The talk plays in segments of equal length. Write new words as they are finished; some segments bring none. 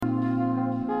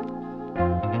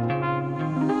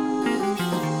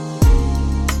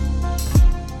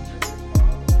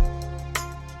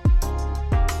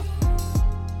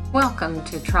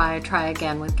welcome to Try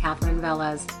Again with Catherine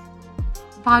Velez,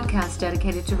 a podcast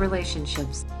dedicated to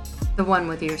relationships, the one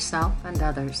with yourself and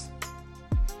others.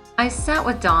 I sat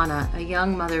with Donna, a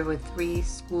young mother with 3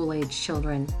 school-age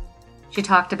children. She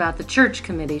talked about the church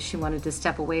committee she wanted to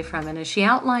step away from, and as she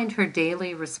outlined her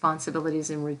daily responsibilities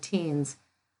and routines,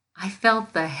 I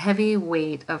felt the heavy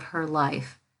weight of her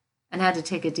life and had to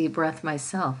take a deep breath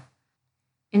myself.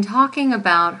 In talking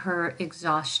about her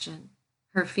exhaustion,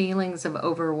 her feelings of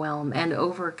overwhelm and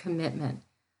overcommitment,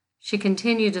 she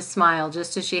continued to smile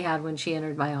just as she had when she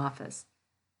entered my office.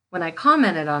 When I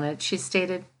commented on it, she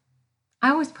stated, "I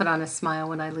always put on a smile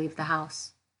when I leave the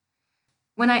house."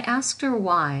 When I asked her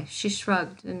why, she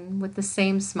shrugged and with the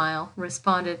same smile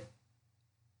responded,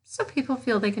 "So people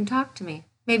feel they can talk to me.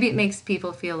 Maybe it makes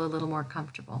people feel a little more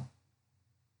comfortable."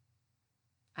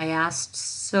 I asked,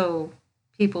 "So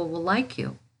people will like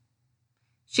you?"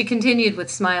 She continued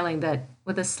with smiling, but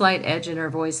with a slight edge in her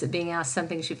voice at being asked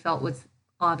something she felt was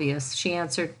obvious. She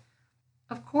answered,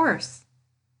 "Of course."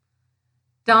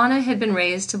 Donna had been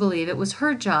raised to believe it was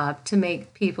her job to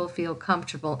make people feel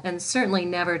comfortable and certainly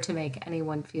never to make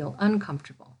anyone feel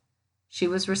uncomfortable. She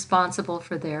was responsible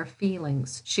for their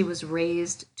feelings. She was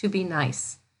raised to be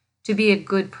nice, to be a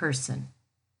good person.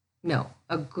 No,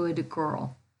 a good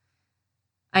girl.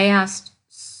 I asked,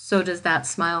 "So does that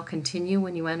smile continue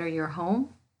when you enter your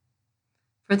home?"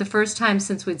 For the first time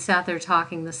since we'd sat there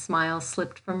talking, the smile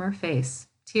slipped from her face.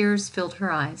 Tears filled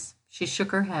her eyes. She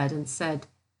shook her head and said,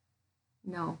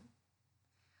 "No."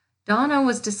 Donna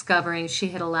was discovering she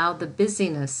had allowed the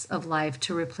busyness of life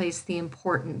to replace the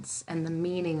importance and the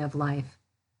meaning of life.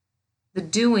 The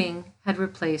doing had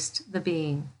replaced the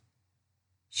being.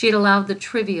 She had allowed the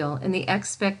trivial and the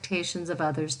expectations of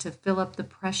others to fill up the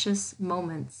precious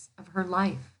moments of her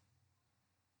life.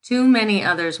 Too many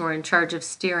others were in charge of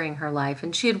steering her life,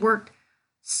 and she had worked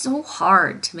so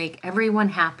hard to make everyone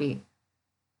happy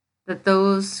that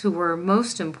those who were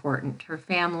most important, her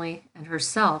family and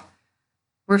herself,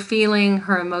 were feeling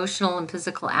her emotional and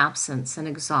physical absence and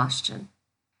exhaustion.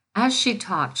 As she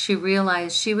talked, she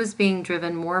realized she was being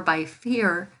driven more by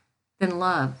fear than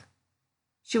love.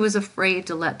 She was afraid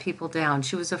to let people down.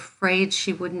 She was afraid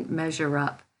she wouldn't measure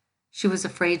up. She was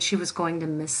afraid she was going to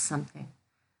miss something.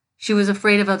 She was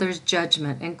afraid of others'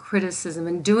 judgment and criticism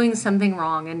and doing something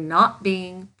wrong and not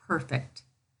being perfect.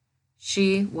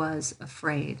 She was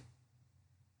afraid.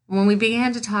 When we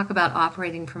began to talk about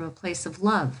operating from a place of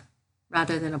love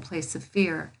rather than a place of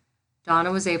fear,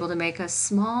 Donna was able to make a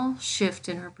small shift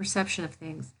in her perception of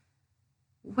things.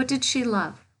 What did she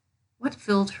love? What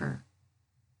filled her?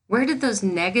 Where did those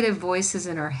negative voices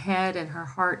in her head and her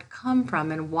heart come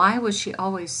from, and why was she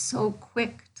always so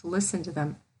quick to listen to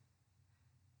them?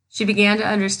 She began to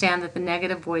understand that the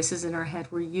negative voices in her head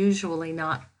were usually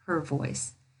not her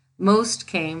voice. Most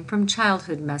came from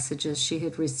childhood messages she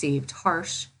had received,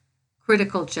 harsh,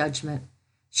 critical judgment.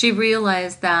 She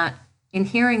realized that in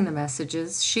hearing the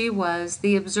messages, she was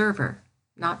the observer,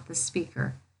 not the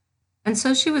speaker. And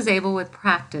so she was able with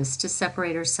practice to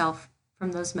separate herself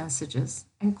from those messages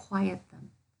and quiet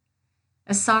them.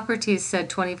 As Socrates said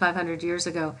 2,500 years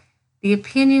ago, the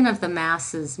opinion of the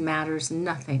masses matters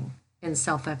nothing in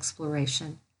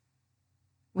self-exploration.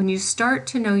 When you start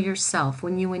to know yourself,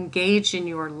 when you engage in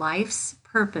your life's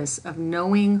purpose of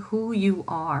knowing who you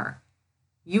are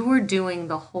doing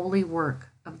the holy work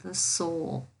of the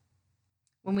soul.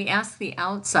 When we ask the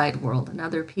outside world and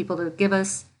other people to give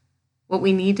us what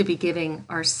we need to be giving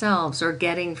ourselves or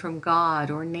getting from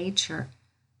God or nature,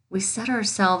 we set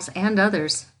ourselves and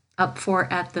others up for,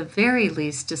 at the very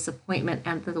least, disappointment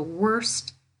and the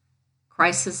worst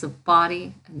crisis of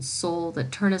body and soul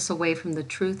that turn us away from the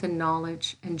truth and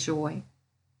knowledge and joy.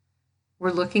 We're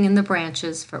looking in the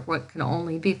branches for what can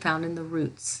only be found in the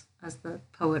roots, as the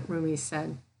poet Rumi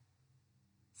said.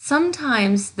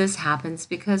 Sometimes this happens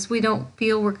because we don't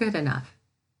feel we're good enough,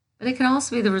 but it can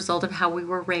also be the result of how we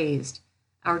were raised.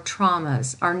 Our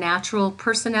traumas, our natural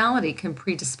personality can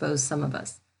predispose some of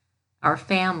us. Our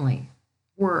family,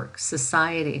 work,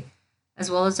 society, as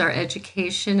well as our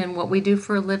education and what we do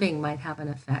for a living might have an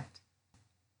effect.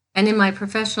 And in my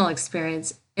professional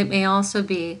experience, it may also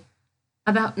be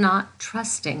about not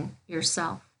trusting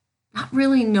yourself, not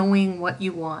really knowing what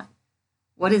you want,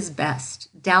 what is best,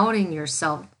 doubting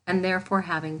yourself, and therefore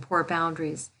having poor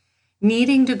boundaries,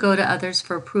 needing to go to others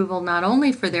for approval, not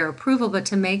only for their approval, but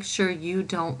to make sure you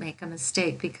don't make a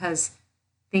mistake because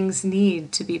things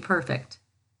need to be perfect.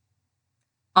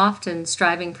 Often,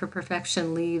 striving for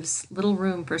perfection leaves little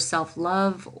room for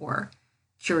self-love or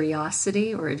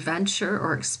curiosity or adventure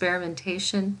or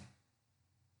experimentation.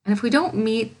 And if we don't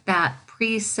meet that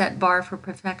preset bar for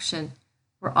perfection,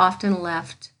 we're often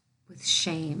left with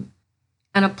shame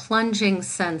and a plunging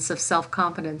sense of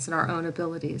self-confidence in our own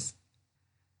abilities.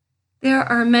 There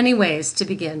are many ways to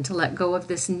begin to let go of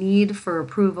this need for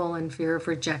approval and fear of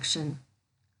rejection.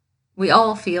 We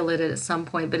all feel it at some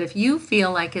point, but if you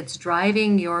feel like it's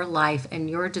driving your life and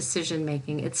your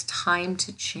decision-making, it's time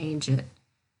to change it.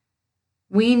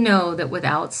 We know that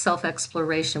without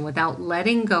self-exploration, without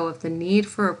letting go of the need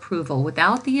for approval,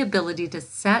 without the ability to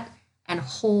set and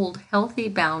hold healthy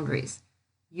boundaries,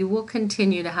 you will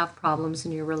continue to have problems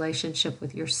in your relationship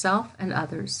with yourself and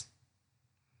others.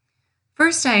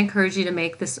 First, I encourage you to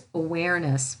make this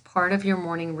awareness part of your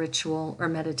morning ritual or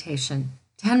meditation.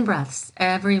 10 breaths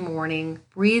every morning,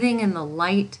 breathing in the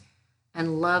light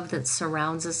and love that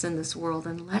surrounds us in this world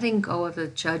and letting go of the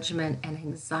judgment and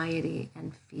anxiety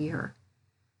and fear.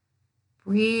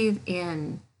 Breathe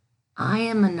in, I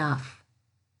am enough,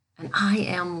 and I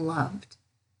am loved,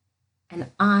 and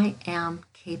I am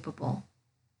capable.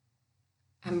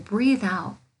 And breathe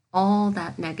out all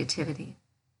that negativity.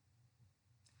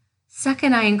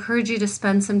 Second, I encourage you to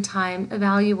spend some time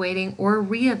evaluating or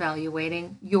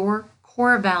reevaluating your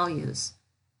core values.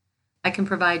 I can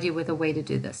provide you with a way to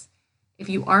do this. If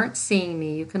you aren't seeing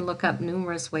me, you can look up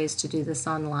numerous ways to do this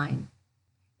online.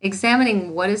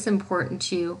 Examining what is important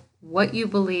to you, what you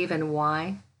believe, and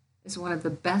why is one of the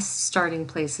best starting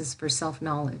places for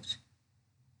self-knowledge.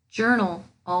 Journal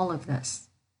all of this.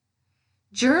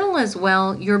 Journal as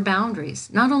well your boundaries,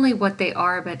 not only what they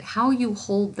are, but how you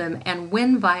hold them, and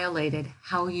when violated,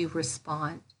 how you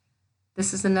respond.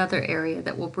 This is another area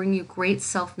that will bring you great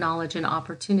self-knowledge and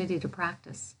opportunity to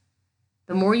practice.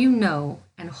 The more you know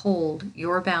and hold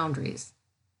your boundaries,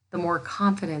 the more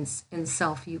confidence in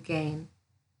self you gain.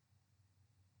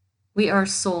 We are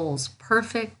souls,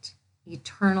 perfect,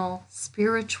 eternal,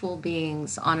 spiritual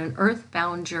beings on an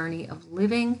earthbound journey of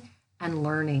living and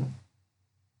learning.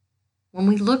 When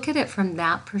we look at it from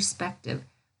that perspective,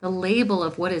 the label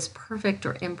of what is perfect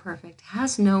or imperfect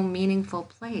has no meaningful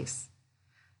place.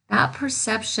 That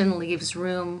perception leaves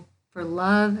room for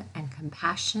love and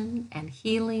compassion and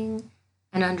healing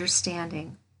and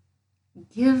understanding.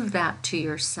 Give that to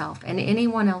yourself and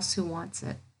anyone else who wants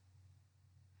it.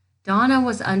 Donna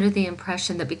was under the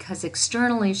impression that because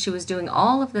externally she was doing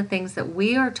all of the things that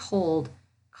we are told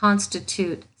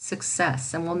constitute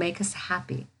success and will make us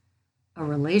happy, a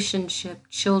relationship,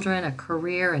 children, a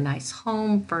career, a nice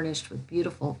home furnished with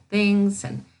beautiful things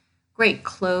and great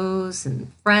clothes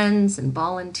and friends and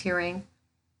volunteering.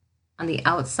 On the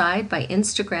outside, by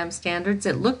Instagram standards,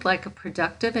 it looked like a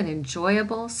productive and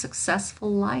enjoyable,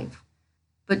 successful life.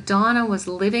 But Donna was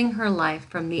living her life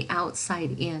from the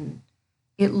outside in.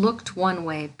 It looked one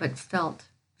way, but felt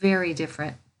very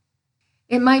different.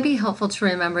 It might be helpful to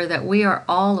remember that we are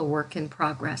all a work in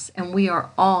progress, and we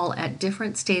are all at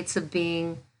different states of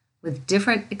being with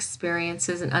different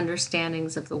experiences and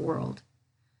understandings of the world.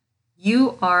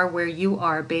 You are where you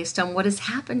are based on what has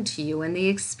happened to you and the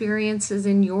experiences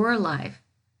in your life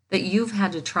that you've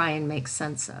had to try and make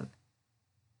sense of.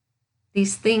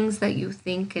 These things that you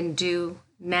think and do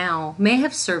now may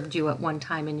have served you at one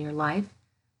time in your life.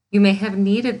 You may have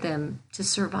needed them to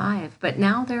survive, but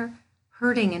now they're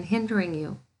hurting and hindering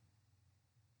you.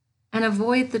 And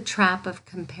avoid the trap of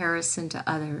comparison to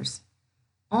others.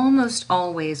 Almost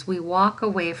always we walk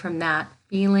away from that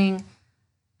feeling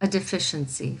a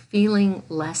deficiency, feeling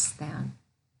less than.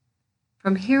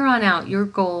 From here on out, your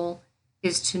goal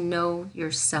is to know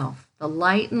yourself, the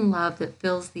light and love that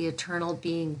fills the eternal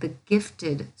being, the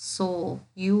gifted soul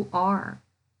you are.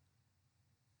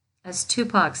 As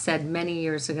Tupac said many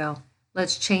years ago,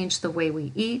 let's change the way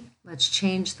we eat, let's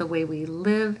change the way we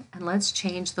live, and let's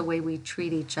change the way we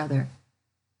treat each other.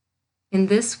 In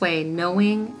this way,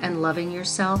 knowing and loving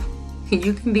yourself,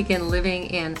 you can begin living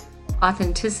in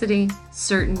authenticity,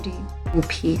 certainty, and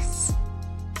peace.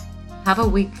 Have a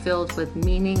week filled with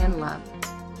meaning and love.